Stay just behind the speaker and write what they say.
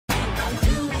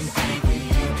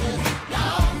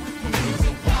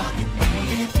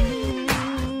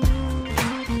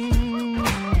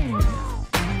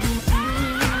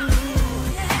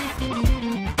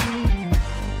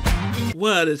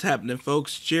What is happening,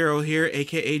 folks? Gerald here,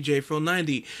 aka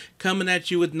JFro90, coming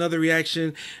at you with another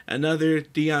reaction, another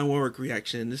Dionne Warwick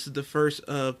reaction. This is the first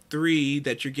of 3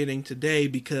 that you're getting today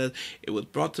because it was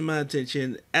brought to my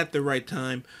attention at the right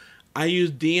time. I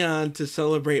used Dionne to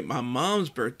celebrate my mom's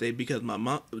birthday because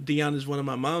Dionne is one of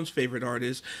my mom's favorite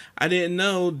artists. I didn't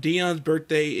know Dionne's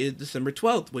birthday is December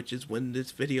 12th, which is when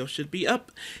this video should be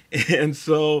up. And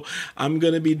so I'm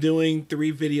going to be doing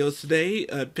 3 videos today.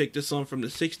 I picked a song from the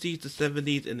 60s, the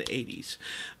 70s, and the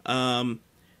 80s.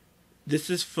 This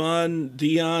is fun.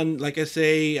 Dionne, like I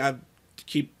say,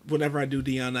 whenever I do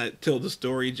Dionne, I tell the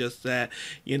story just that,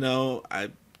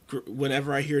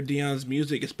 whenever I hear Dionne's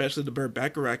music, especially the Burt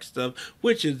Bacharach stuff,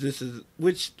 which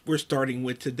we're starting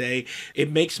with today, it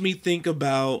makes me think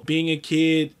about being a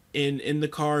kid in the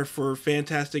car for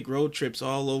fantastic road trips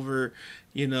all over,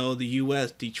 the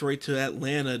U.S., Detroit to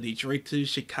Atlanta, Detroit to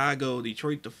Chicago,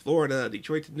 Detroit to Florida,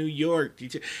 Detroit to New York,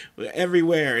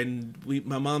 everywhere, and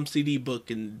my mom's CD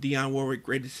book and Dionne Warwick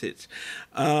greatest hits.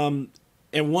 And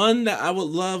one that I would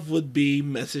love would be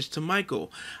Message to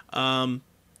Michael.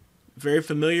 Very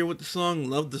familiar with the song,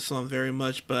 love the song very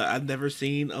much, but I've never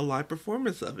seen a live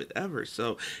performance of it ever,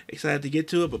 so excited to get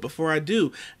to it. But before I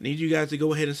do, I need you guys to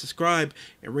go ahead and subscribe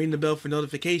and ring the bell for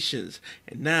notifications.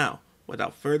 And now,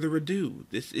 without further ado,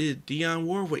 this is Dionne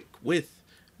Warwick with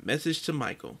Message to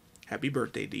Michael. Happy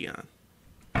birthday, Dionne.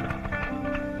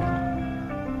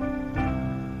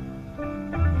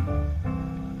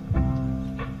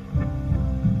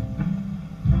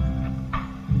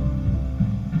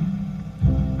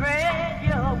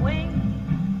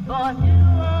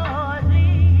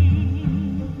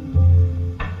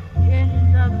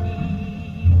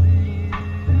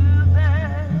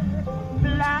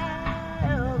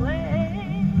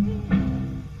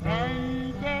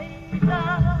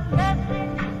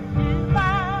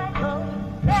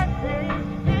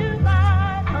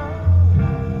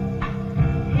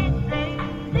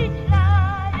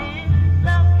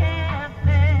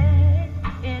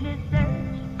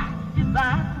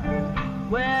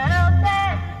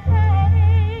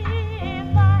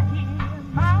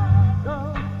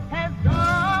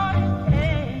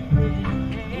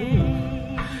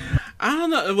 I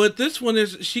don't know what this one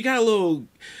is. She got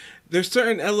there's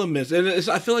certain elements, and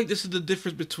I feel like this is the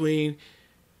difference between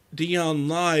Dionne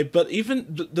live, but even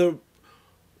the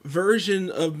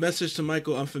version of Message to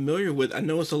Michael I'm familiar with. I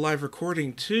know it's a live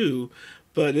recording too,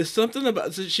 but it's something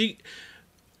about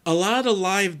a lot of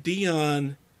live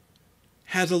Dionne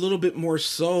has a little bit more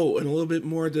soul and a little bit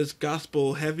more of this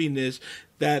gospel heaviness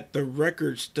that the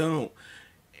records don't.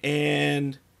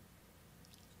 And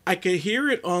I could hear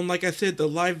it on, like I said, the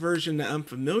live version that I'm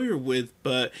familiar with,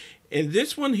 but in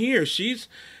this one here, it's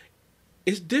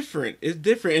different. It's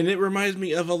different, and it reminds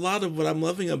me of a lot of what I'm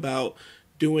loving about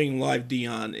doing live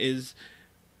Dionne is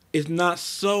not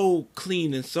so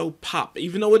clean and so pop,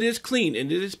 even though it is clean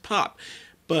and it is pop,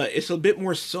 but it's a bit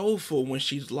more soulful when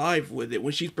she's live with it,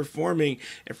 when she's performing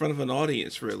in front of an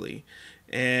audience, really.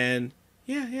 And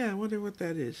yeah, I wonder what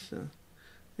that is.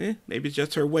 Maybe it's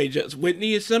just her way. Just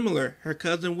Whitney is similar. Her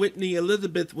cousin Whitney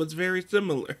Elizabeth was very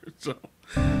similar. So.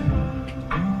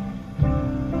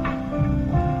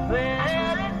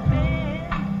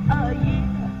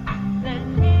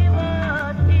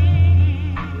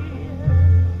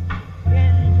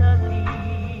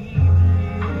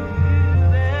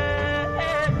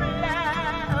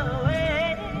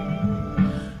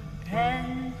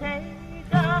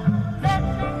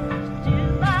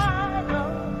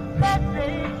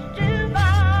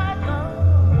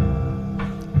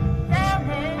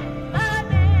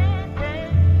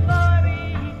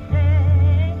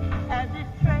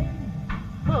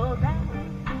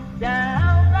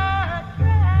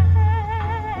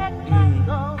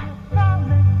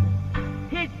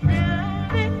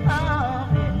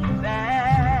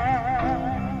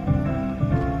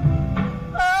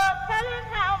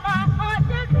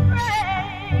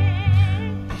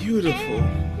 Beautiful.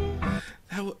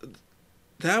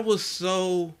 That was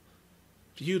so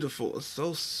beautiful. It's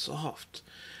so soft.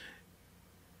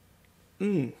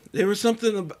 There was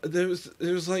something about there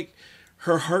was like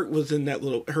her heart was in that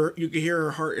you could hear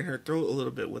her heart in her throat a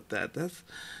little bit with that. That's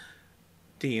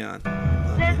Dionne.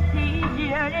 Since he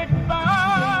heard it fall,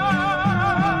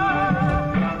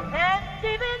 and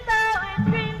even though it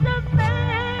dreams of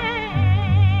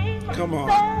fame, come on.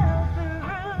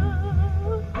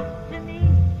 To me,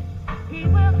 he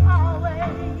will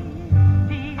always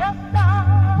be a star.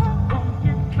 Won't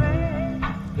you spread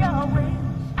your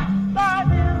wings far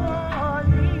to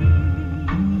Orleans,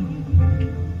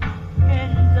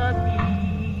 Kentucky,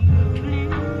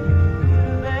 bluebird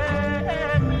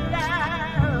fly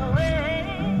away.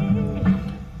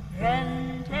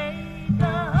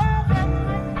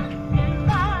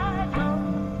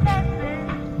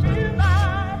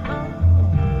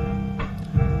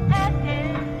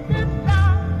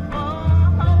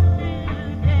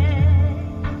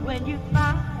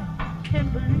 can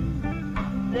believe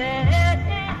that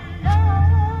in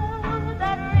love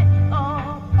that rich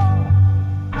or poor,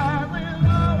 I will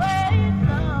always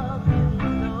love you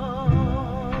so.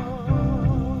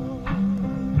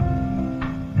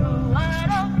 Why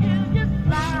don't you just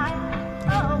fly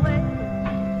away?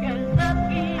 You're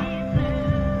lucky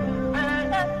blue bird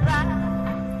that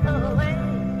flies away.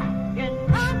 You're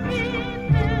lucky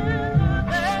blue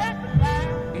bird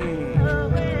flies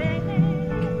away.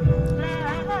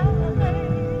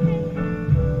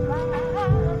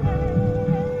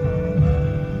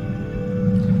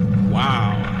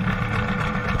 Wow.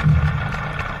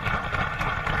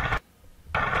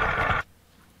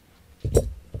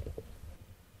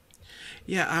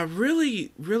 Yeah, I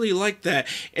really, really like that.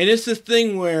 And it's this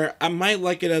thing where I might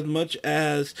like it as much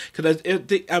as, because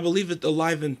I believe it's the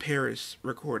Live in Paris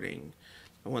recording.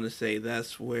 I want to say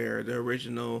that's where the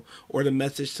original, or the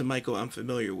Message to Michael I'm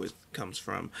Familiar With comes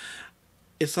from.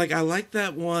 It's like, I like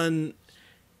that one.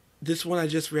 This one I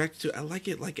just reacted to, I like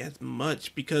it like as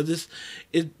much because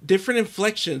it's different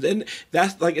inflections, and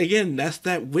that's like, again, that's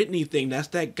that Whitney thing, that's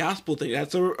that gospel thing,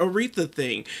 that's a Aretha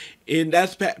thing, and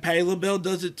that's Patti LaBelle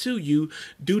does it too. You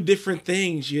do different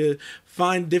things, you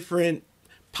find different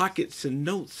pockets and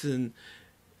notes, and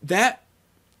that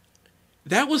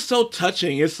was so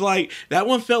touching. It's like that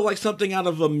one felt like something out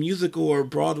of a musical or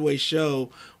Broadway show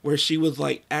where she was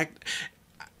like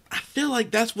I feel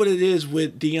like that's what it is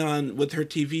with Dionne, with her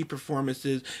TV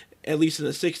performances, at least in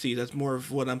the 60s. That's more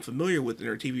of what I'm familiar with in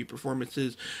her TV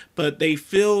performances. But they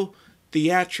feel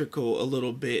theatrical a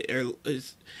little bit.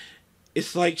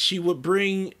 It's like she would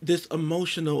bring this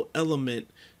emotional element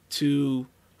to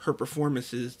her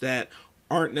performances that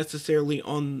aren't necessarily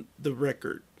on the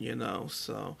record, you know.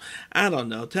 So I don't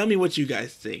know. Tell me what you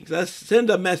guys think. Let's send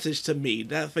a message to me.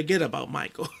 Forget about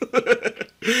Michael.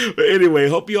 But anyway,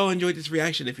 hope you all enjoyed this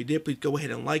reaction. If you did, please go ahead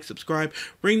and like, subscribe,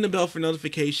 ring the bell for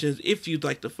notifications. If you'd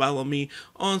like to follow me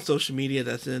on social media,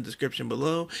 that's in the description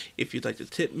below. If you'd like to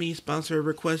tip me, sponsor a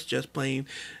request, just plain,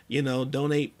 you know,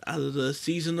 donate out of the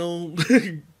seasonal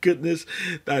goodness,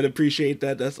 I'd appreciate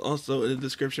that. That's also in the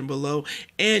description below.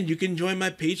 And you can join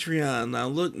my Patreon. Now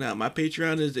look, my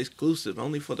Patreon is exclusive,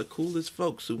 only for the coolest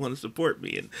folks who want to support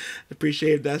me, and I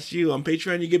appreciate if that's you. On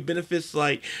Patreon you get benefits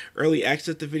like early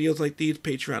access to videos like these,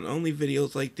 Patreon only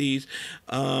videos like these,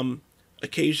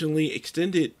 occasionally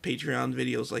extended Patreon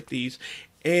videos like these,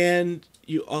 and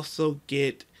you also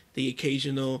get the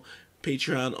occasional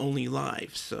Patreon only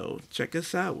live. So check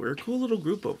us out. We're a cool little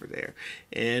group over there,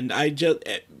 and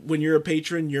when you're a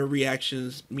patron, your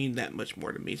reactions mean that much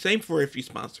more to me. Same for if you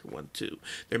sponsor one too.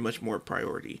 They're much more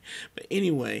priority. But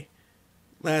anyway,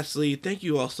 lastly, thank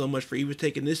you all so much for even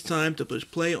taking this time to push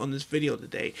play on this video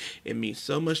today. It means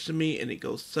so much to me, and it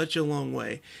goes such a long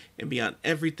way. And beyond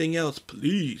everything else,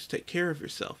 please take care of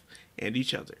yourself and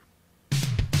each other.